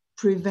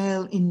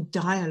prevail in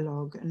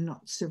dialogue and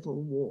not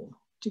civil war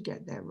to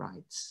get their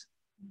rights.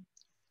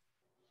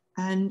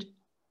 And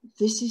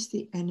this is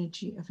the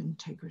energy of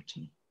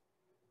integrity.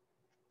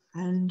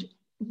 And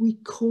we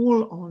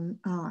call on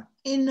our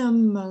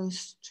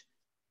innermost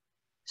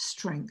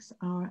strength,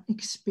 our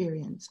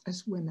experience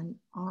as women,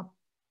 our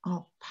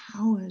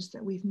powers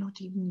that we've not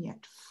even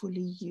yet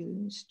fully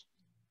used.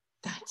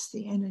 That's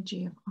the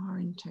energy of our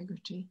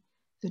integrity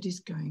that is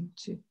going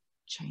to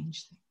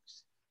change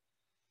things.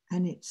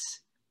 And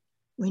it's,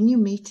 when you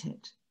meet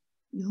it,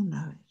 you'll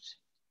know it.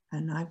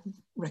 And I've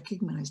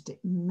recognized it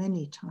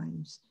many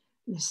times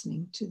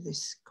listening to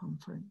this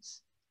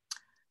conference.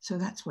 So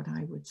that's what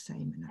I would say,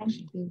 Meenakshi.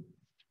 Thank you.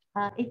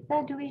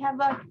 Ekta, do we have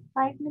about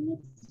 5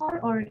 minutes more,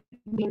 or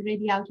we're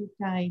already out of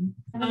time?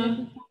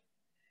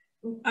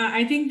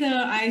 I think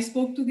I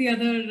spoke to the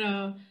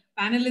other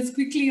panelists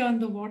quickly on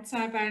the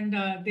WhatsApp,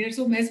 and they're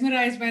so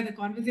mesmerized by the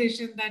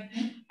conversation that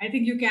I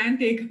think you can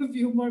take a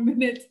few more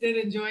minutes. They're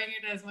enjoying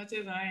it as much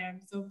as I am.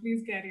 So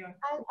please carry on.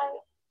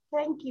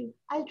 Thank you.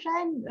 I'll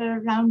try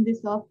and round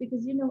this off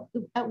because, you know,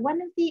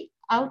 one of the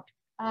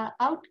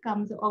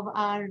outcomes of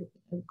our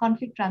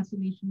conflict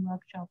transformation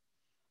workshop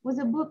was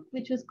a book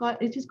which is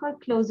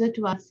called Closer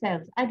to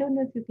Ourselves. I don't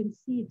know if you can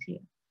see it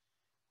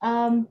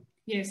here.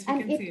 Yes, we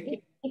can see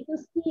it. If you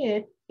see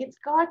it, it's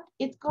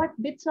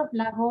got bits of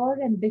Lahore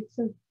and bits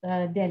of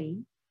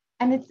Delhi,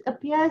 and it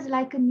appears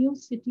like a new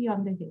city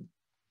on the hill.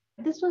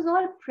 This was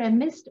all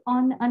premised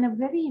on a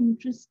very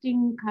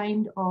interesting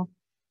kind of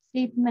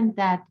statement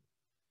that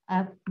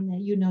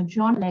you know,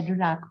 John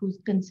Lederach, who's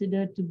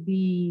considered to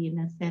be, in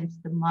a sense,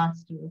 the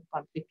master of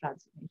conflict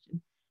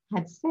transformation,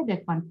 had said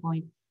at one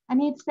point. And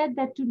he had said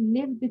that to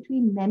live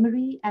between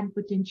memory and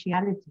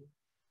potentiality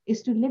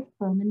is to live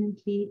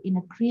permanently in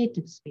a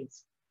creative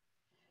space.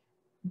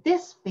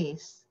 This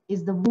space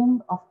is the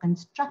womb of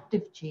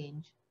constructive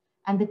change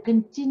and the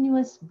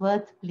continuous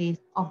birthplace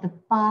of the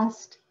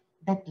past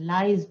that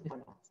lies before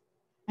us.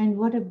 And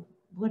what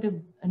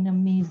an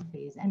amazing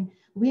place. And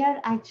we are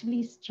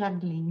actually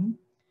struggling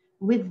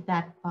with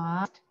that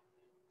past,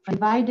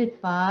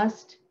 divided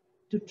past,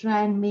 to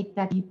try and make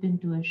that leap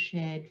into a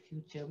shared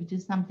future, which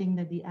is something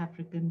that the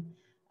African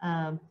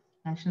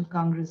National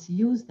Congress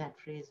used that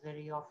phrase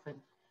very often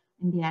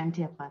in the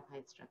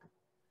anti-apartheid struggle.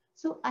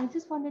 So I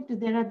just wanted to,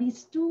 there are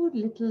these two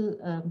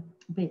little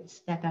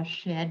bits that are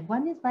shared.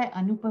 One is by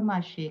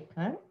Anupama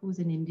Shekhar, who's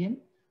an Indian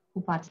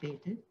who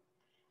participated.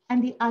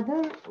 And the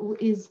other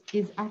is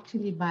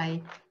actually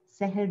by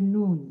Seher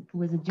Noon, who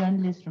was a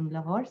journalist from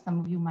Lahore. Some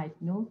of you might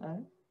know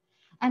her.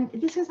 And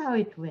this is how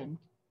it went.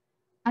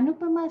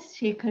 Anupama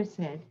Shekhar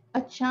said,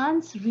 a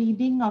chance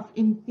reading of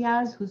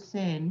Imtiaz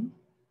Hussain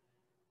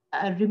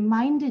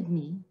reminded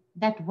me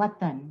that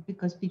Watan,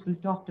 because people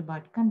talked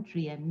about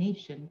country and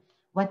nation,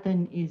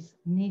 Watan is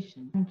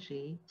nation,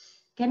 country,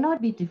 cannot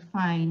be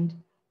defined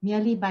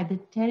merely by the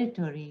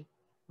territory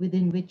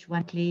within which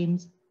one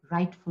claims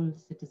rightful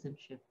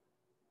citizenship,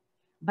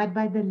 but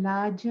by the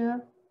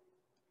larger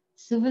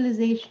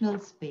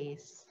civilizational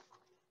space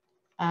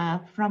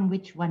from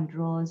which one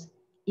draws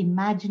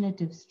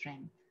imaginative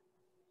strength.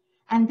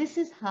 And this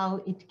is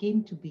how it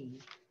came to be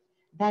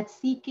that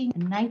seeking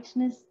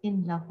nightness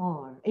in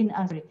Lahore,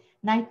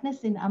 nightness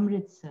in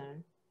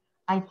Amritsar,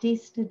 I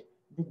tasted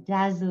the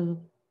dazzle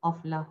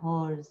of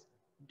Lahore's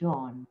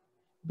dawn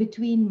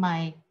between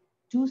my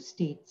two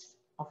states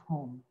of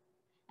home.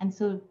 And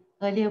so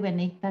earlier when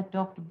Ekta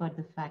talked about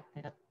the fact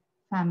that a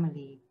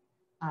family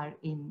are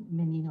in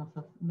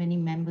many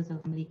members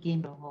of family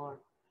came to Lahore,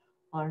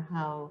 or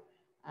how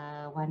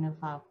one of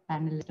our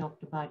panelists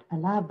talked about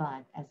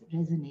Allahabad as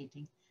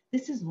resonating.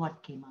 This is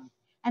what came out.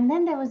 And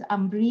then there was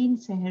Ambreen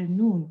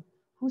Seher-Noon,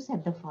 who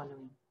said the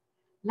following: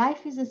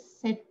 life is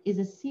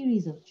a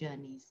series of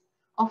journeys.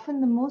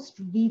 Often the most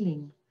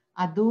revealing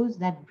are those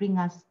that bring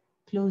us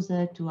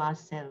closer to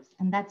ourselves.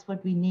 And that's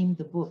what we named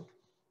the book.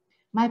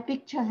 My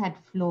picture had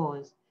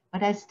flaws,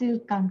 but I still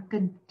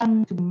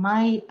clung to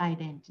my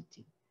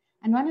identity.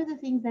 And one of the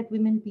things that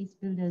Women Peace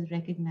Builders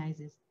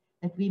recognizes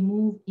that we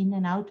move in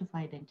and out of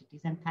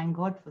identities, and thank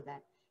God for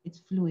that. It's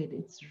fluid,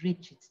 it's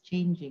rich, it's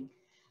changing.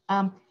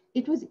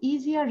 It was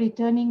easier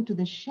returning to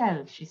the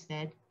shell, she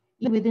said.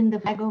 Even within the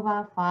flag of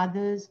our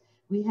fathers,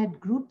 we had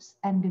groups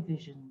and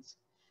divisions.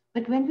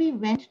 But when we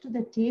went to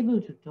the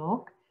table to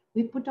talk,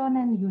 we put on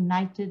a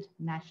united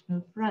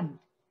national front.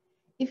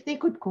 If they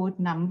could quote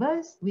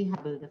numbers, we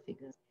doubled the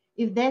figures.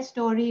 If their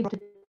story brought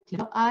a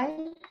clear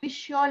eye, we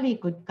surely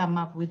could come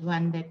up with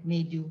one that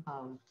made you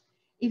howl.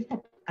 If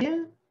that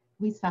failed,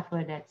 we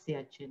suffered at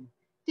Siachen,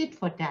 tit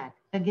for tat,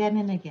 again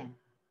and again.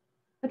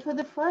 But for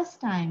the first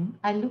time,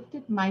 I looked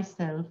at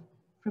myself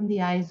from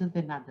the eyes of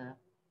another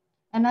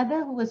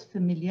who was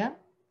familiar,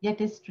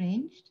 yet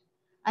estranged.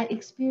 I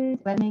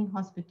experienced welcoming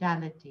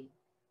hospitality,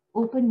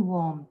 open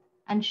warmth,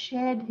 and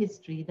shared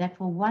history that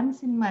for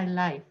once in my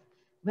life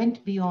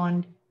went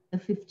beyond the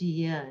 50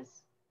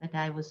 years that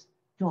I was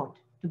taught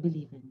to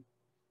believe in.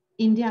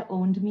 India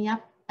owned me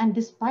up, and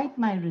despite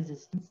my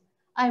resistance,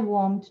 I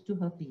warmed to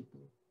her people.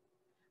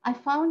 I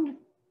found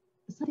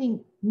something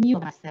new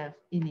of myself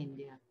in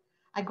India.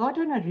 I got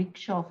on a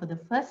rickshaw for the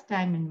first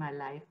time in my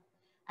life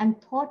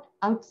and thought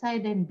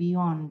outside and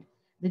beyond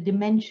the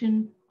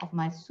dimension of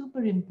my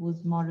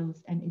superimposed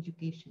morals and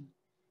education.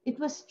 It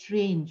was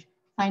strange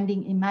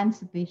finding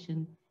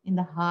emancipation in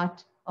the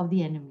heart of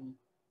the enemy.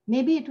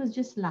 Maybe it was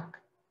just luck.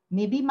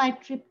 Maybe my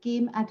trip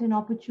came at an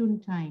opportune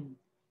time.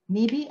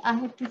 Maybe I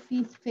had to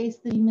face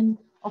the demon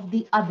of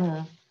the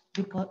other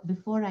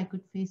before I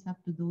could face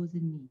up to those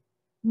in me.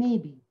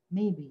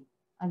 Maybe,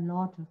 a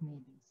lot of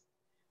maybes.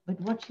 But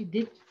what she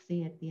did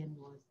say at the end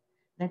was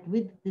that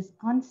with this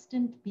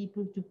constant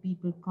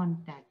people-to-people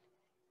contact,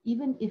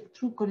 even if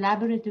through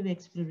collaborative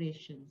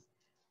explorations,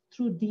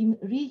 through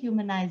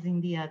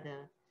rehumanizing the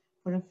other,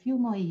 for a few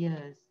more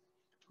years,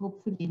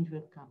 hopefully change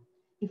will come.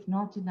 If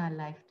not in our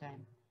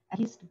lifetime, at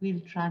least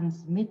we'll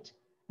transmit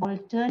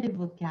alternative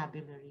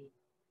vocabulary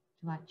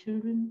to our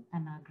children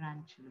and our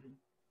grandchildren.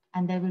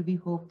 And there will be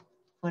hope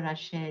for our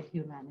shared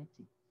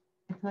humanity.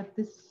 I thought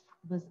this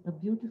was a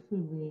beautiful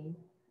way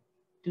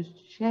to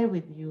share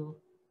with you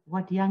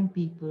what young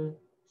people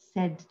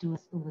said to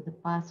us over the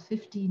past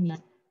 15 years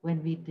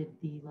when we did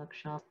the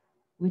workshop,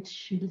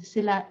 which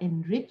Scilla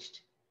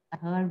enriched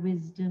her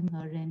wisdom,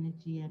 her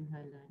energy, and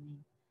her learning.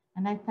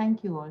 And I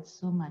thank you all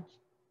so much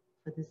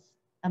for this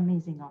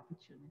amazing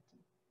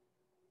opportunity.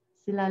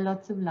 Scilla,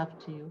 lots of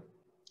love to you.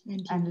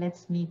 Thank you. And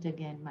let's meet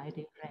again, my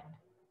dear friend.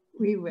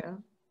 We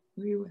will.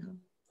 We will.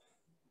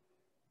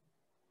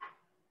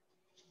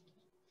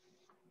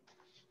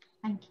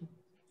 Thank you.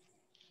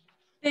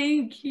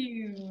 Thank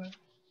you.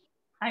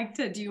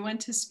 Aigta, do you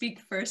want to speak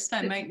first?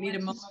 I might need a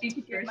moment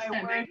to get my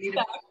words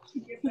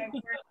back.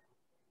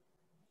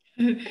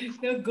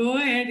 No, go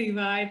ahead,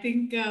 Eva. I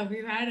think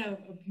we've had a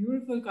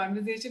beautiful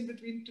conversation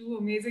between two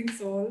amazing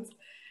souls.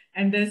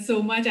 And there's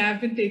so much.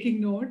 I've been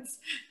taking notes.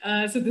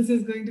 So this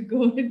is going to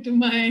go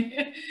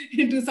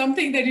into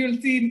something that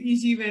you'll see in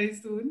eShe very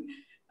soon.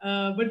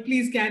 But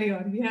please carry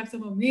on. We have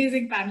some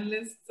amazing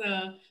panelists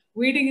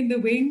waiting in the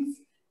wings,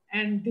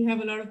 and they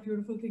have a lot of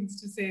beautiful things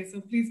to say.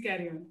 So please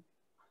carry on.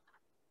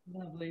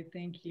 Lovely,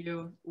 thank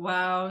you.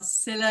 Wow,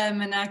 Scilla,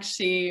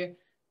 Meenakshi,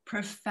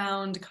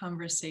 profound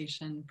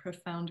conversation,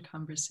 profound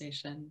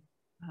conversation.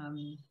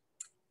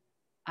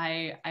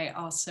 I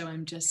also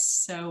am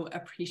just so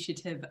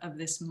appreciative of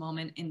this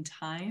moment in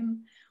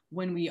time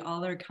when we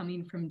all are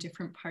coming from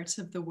different parts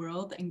of the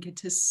world and get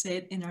to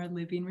sit in our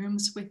living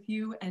rooms with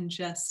you and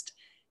just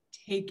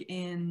take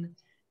in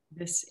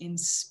this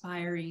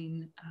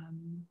inspiring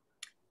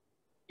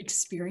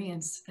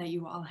experience that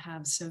you all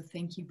have. So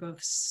thank you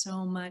both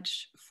so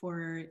much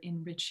for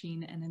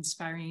enriching and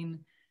inspiring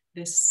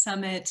this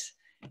summit.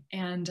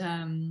 And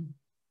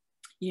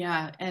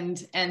yeah,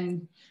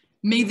 and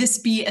may this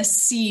be a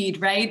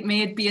seed, right?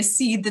 May it be a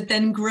seed that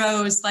then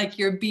grows like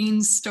your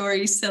bean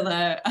story,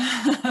 Scilla.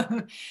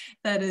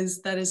 that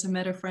is a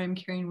metaphor I'm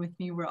carrying with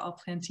me. We're all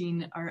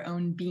planting our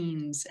own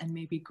beans and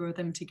maybe grow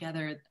them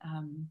together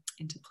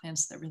into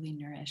plants that really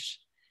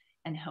nourish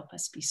and help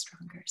us be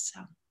stronger.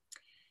 So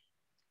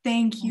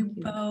thank you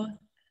both.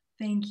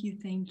 Thank you,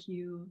 thank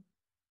you.